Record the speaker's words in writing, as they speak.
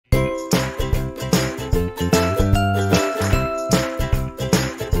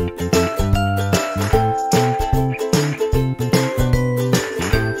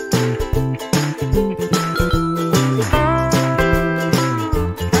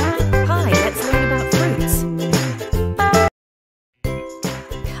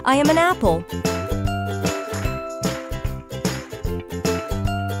I am an apple.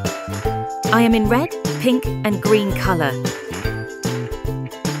 I am in red, pink, and green color.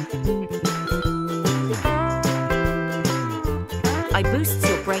 I boosts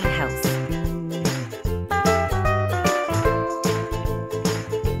your brain health.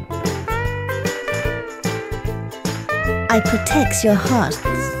 I protects your heart.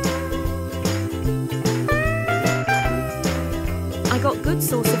 I got good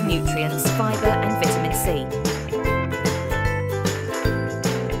source of nutrients, fiber, and vitamin C.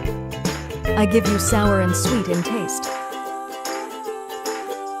 I give you sour and sweet in taste.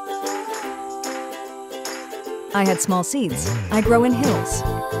 I had small seeds. I grow in hills.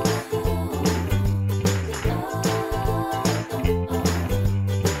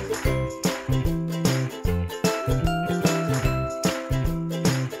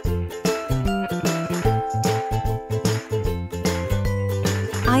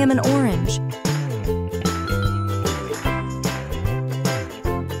 I am an orange.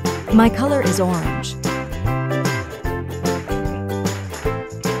 My color is orange.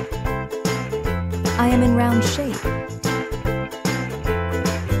 I am in round shape.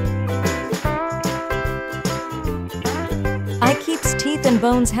 I keeps teeth and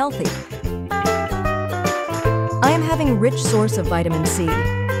bones healthy. I am having rich source of vitamin C.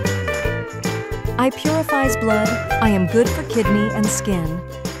 I purifies blood. I am good for kidney and skin.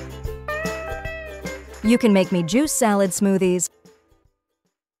 You can make me juice salad smoothies.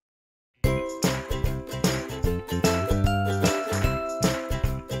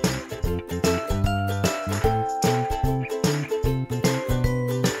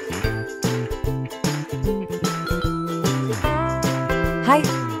 Hi.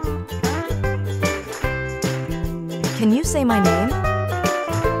 Can you say my name?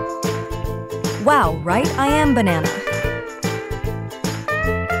 Wow, right? I am banana.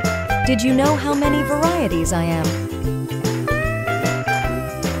 Did you know how many varieties I am?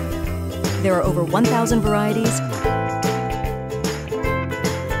 There are over 1,000 varieties. I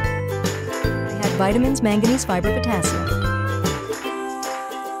had vitamins, manganese, fiber, potassium.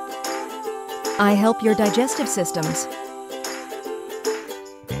 I help your digestive systems.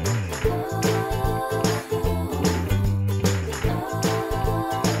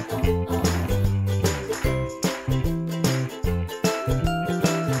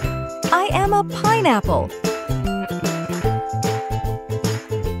 I am a pineapple.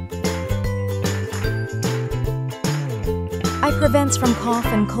 I prevents from cough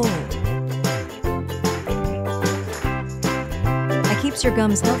and cold. I keeps your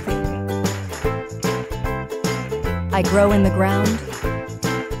gums healthy. I grow in the ground.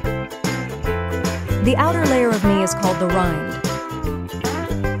 The outer layer of me is called the rind.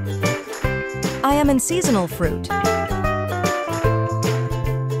 I am in seasonal fruit.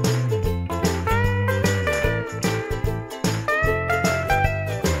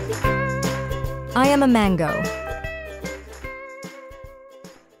 I am a mango.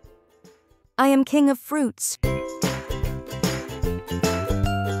 I am king of fruits.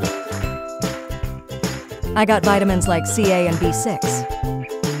 I got vitamins like CA and B6.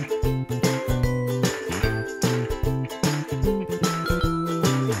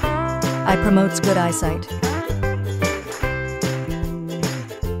 I promotes good eyesight.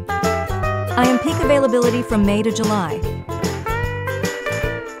 I am peak availability from May to July.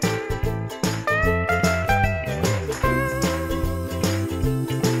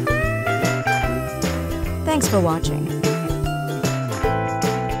 Thanks for watching.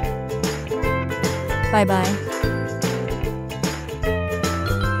 Bye-bye.